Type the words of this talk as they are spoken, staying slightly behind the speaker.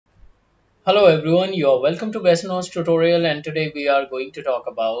Hello everyone, you are welcome to Besano's tutorial and today we are going to talk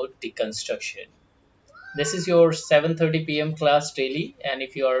about deconstruction. This is your 7:30 p.m. class daily, and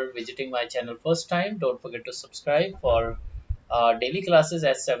if you are visiting my channel first time, don't forget to subscribe for daily classes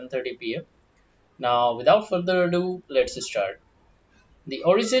at 7:30 p.m. Now without further ado, let's start. The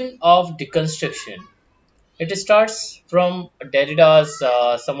origin of deconstruction. It starts from Derrida's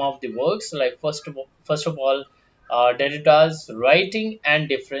some of the works, like first of all, Derrida's Writing and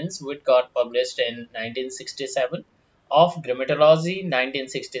Difference, which got published in 1967, of Grammatology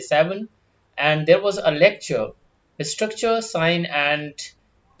 1967, and there was a lecture, Structure, Sign, and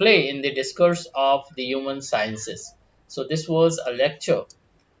Play in the Discourse of the Human Sciences. So this was a lecture.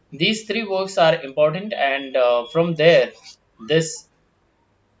 These three works are important, and from there, this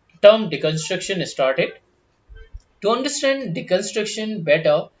term deconstruction started. To understand deconstruction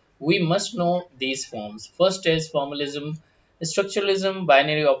better, we must know these forms. First is formalism, structuralism,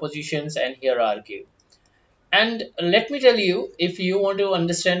 binary oppositions, and hierarchy. And let me tell you, if you want to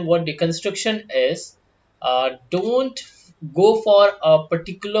understand what deconstruction is, don't go for a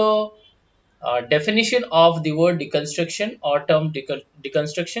particular definition of the word deconstruction or term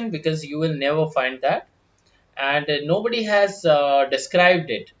deconstruction, because you will never find that, and nobody has described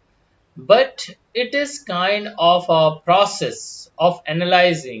it, but it is kind of a process of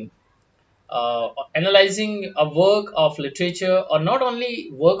analyzing a work of literature, or not only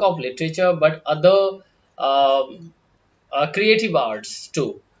work of literature but other um, creative arts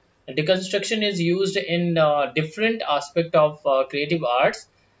too. And deconstruction is used in different aspect of creative arts.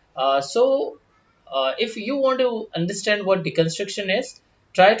 If you want to understand what deconstruction is,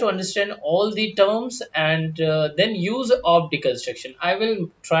 try to understand all the terms and then use of deconstruction. I will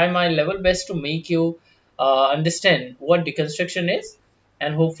try my level best to make you understand what deconstruction is,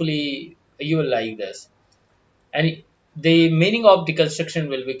 and hopefully you will like this and the meaning of deconstruction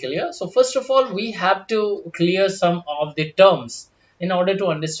will be clear. So first of all, we have to clear some of the terms in order to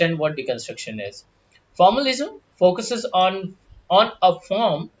understand what deconstruction is. Formalism focuses on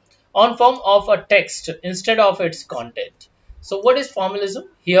form of a text instead of its content. So what is formalism?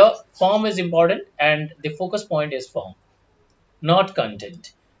 Here, form is important and the focus point is form, not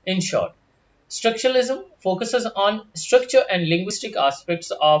content. In short, structuralism focuses on structure and linguistic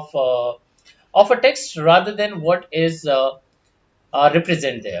aspects of a text rather than what is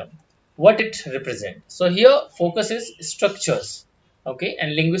represent there, what it represents. So here focus is structures, okay,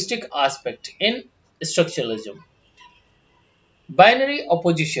 and linguistic aspect in structuralism. Binary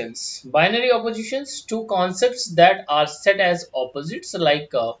oppositions, two concepts that are set as opposites,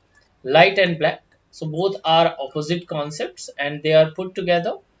 like light and black. So both are opposite concepts and they are put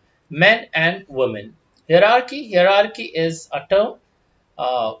together, men and women. Hierarchy is a term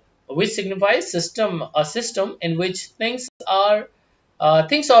uh, which signifies a system in which things or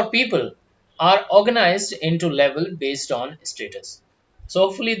people are organized into level based on status. So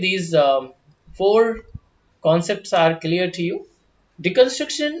hopefully these four concepts are clear to you.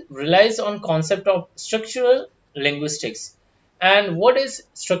 Deconstruction relies on concept of structural linguistics. And what is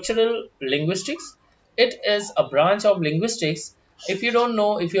structural linguistics? It is a branch of linguistics. If you don't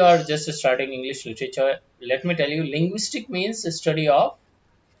know, if you are just starting English literature, let me tell you, linguistic means study of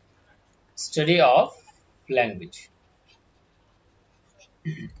language.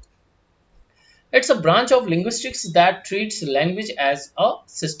 It's a branch of linguistics that treats language as a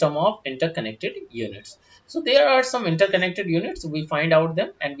system of interconnected units. So there are some interconnected units, we find out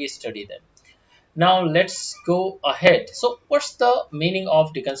them and we study them. Now let's go ahead. So what's the meaning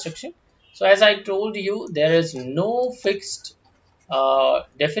of deconstruction? So as I told you, there is no fixed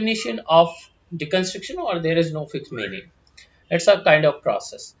definition of deconstruction, or there is no fixed meaning. It's a kind of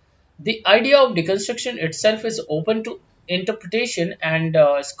process. The idea of deconstruction itself is open to interpretation, and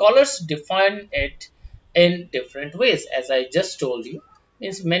scholars define it in different ways. As I just told you,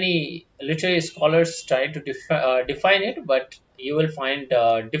 means many literary scholars try to define it, but you will find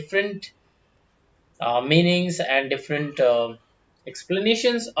different meanings and different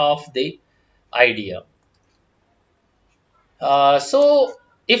explanations of the idea. So,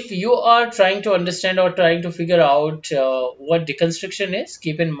 if you are trying to understand or trying to figure out what deconstruction is,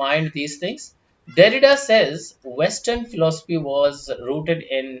 keep in mind these things. Derrida says Western philosophy was rooted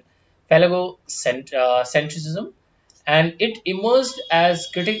in phallogocentrism, and it emerged as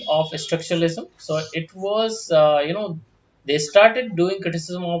critic of structuralism. So it was, they started doing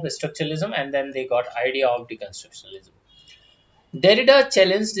criticism of structuralism, and then they got idea of deconstructionism. Derrida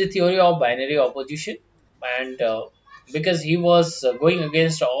challenged the theory of binary opposition, and because he was going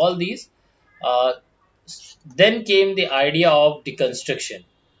against all these, uh, then came the idea of deconstruction.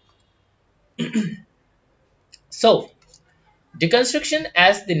 So, Deconstruction,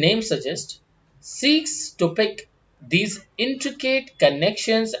 as the name suggests, seeks to pick these intricate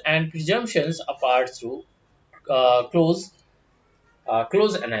connections and presumptions apart through close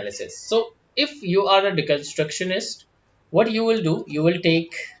close analysis. So, if you are a deconstructionist, what you will do, you will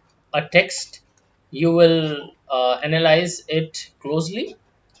take a text, you will analyze it closely,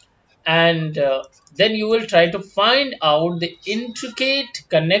 and then you will try to find out the intricate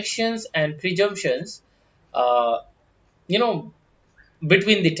connections and presumptions, uh, you know,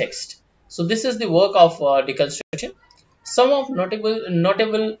 between the text. So this is the work of deconstruction. Some of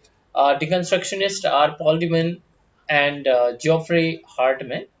notable deconstructionists are Paul Deman and Geoffrey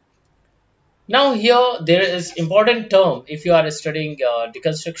Hartman. Now here there is important term. If you are studying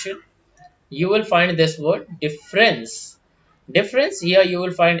deconstruction, you will find this word difference. Difference, here you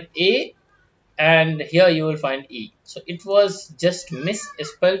will find A and here you will find E. So it was just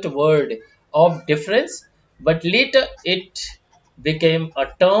misspelled word of difference, but later it became a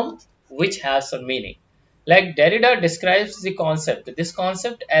term which has a meaning. Like Derrida describes this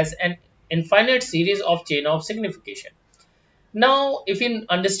concept as an infinite series of chain of signification. Now, if you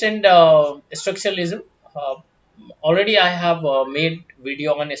understand structuralism, uh, already I have made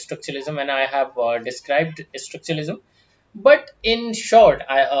video on structuralism and I have described structuralism. But in short,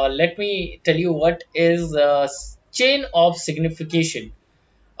 let me tell you what is chain of signification.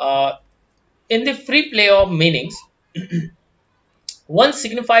 Uh, in the free play of meanings, one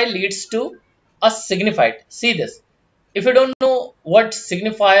signifier leads to a signified. See this. If you don't know what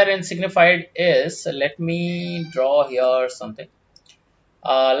signifier and signified is, let me draw here something.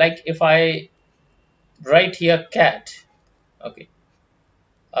 Like if I write here cat, okay,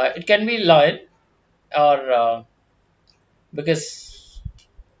 it can be lion or because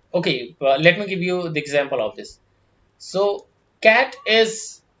okay, let me give you the example of this. So cat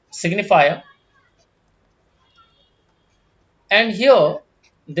is signifier, and here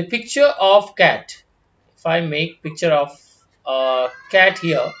the picture of cat. If I make picture of cat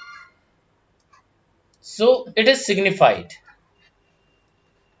here, so it is signified.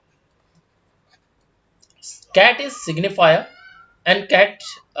 Cat is signifier, and cat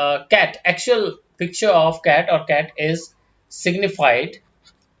actual picture of cat or cat is signified.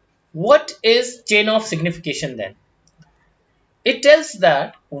 What is chain of signification then? It tells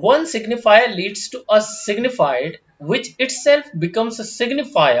that one signifier leads to a signified, which itself becomes a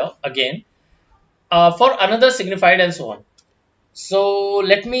signifier again for another signified, and so on. So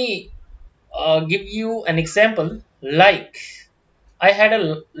let me give you an example. Like I had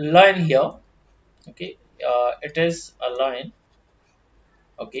a line here. Okay, it is a line.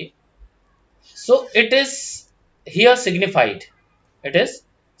 Okay, so it is here signified. It is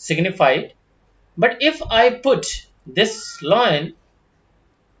signified. But if I put this line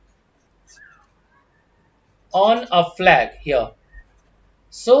on a flag here,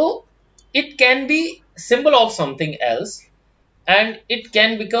 so it can be symbol of something else, and it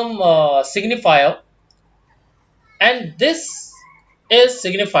can become a signifier, and this is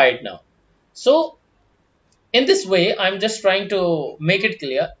signified now. So in this way, I'm just trying to make it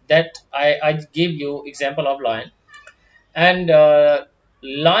clear that I gave you example of lion, and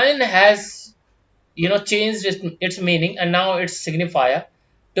lion has changed its meaning, and now it's signifier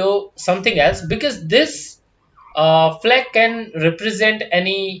to something else, because this flag can represent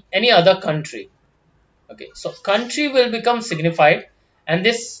any other country. Okay, so country will become signified, and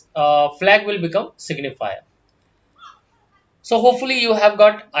this flag will become signifier. So hopefully you have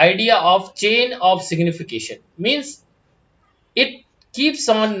got idea of chain of signification. Means it keeps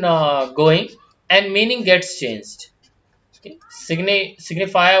on going, and meaning gets changed. Okay,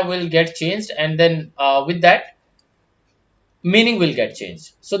 signifier will get changed, and then with that meaning will get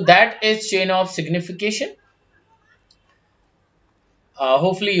changed. So that is chain of signification.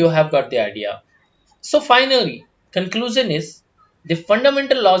 Hopefully you have got the idea. So finally, conclusion is, the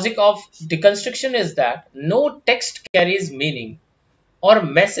fundamental logic of deconstruction is that no text carries meaning or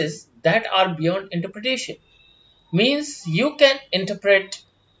messages that are beyond interpretation. Means you can interpret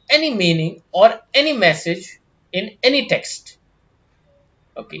any meaning or any message in any text.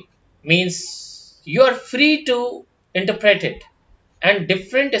 Okay, means you are free to interpret it, and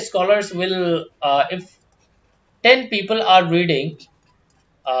different scholars will, if 10 people are reading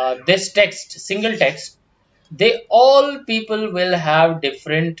this text, single text, they all people will have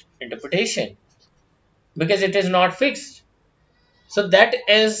different interpretation, because it is not fixed. So that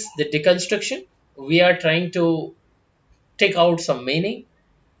is the deconstruction. We are trying to take out some meaning,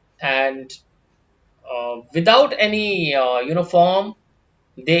 and without any form,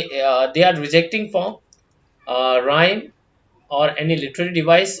 they are rejecting form, rhyme, or any literary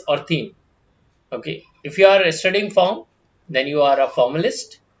device or theme. Okay, if you are studying form, then you are a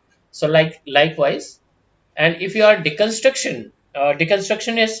formalist. So likewise, and if you are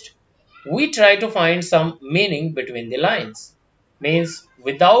deconstructionist, we try to find some meaning between the lines. Means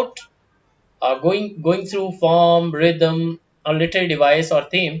without going through form, rhythm, a literary device or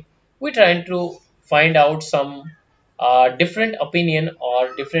theme, we try to find out some different opinion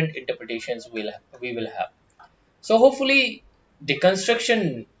or different interpretations we will have. So hopefully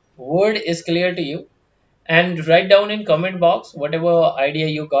deconstruction word is clear to you, and write down in comment box whatever idea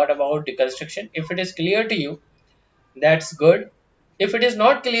you got about deconstruction. If it is clear to you, that's good. If it is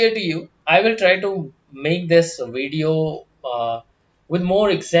not clear to you, I will try to make this video with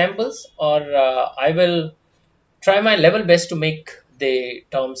more examples, or I will try my level best to make the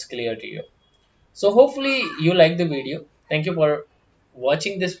terms clear to you. So hopefully you like the video. Thank you for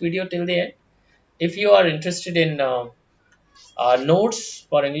watching this video till the end. If you are interested in notes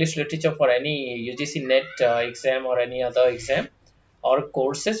for English literature for any UGC NET exam or any other exam or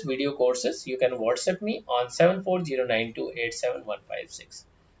courses, video courses, you can WhatsApp me on 74092871156.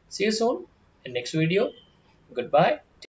 See you soon in next video. Goodbye.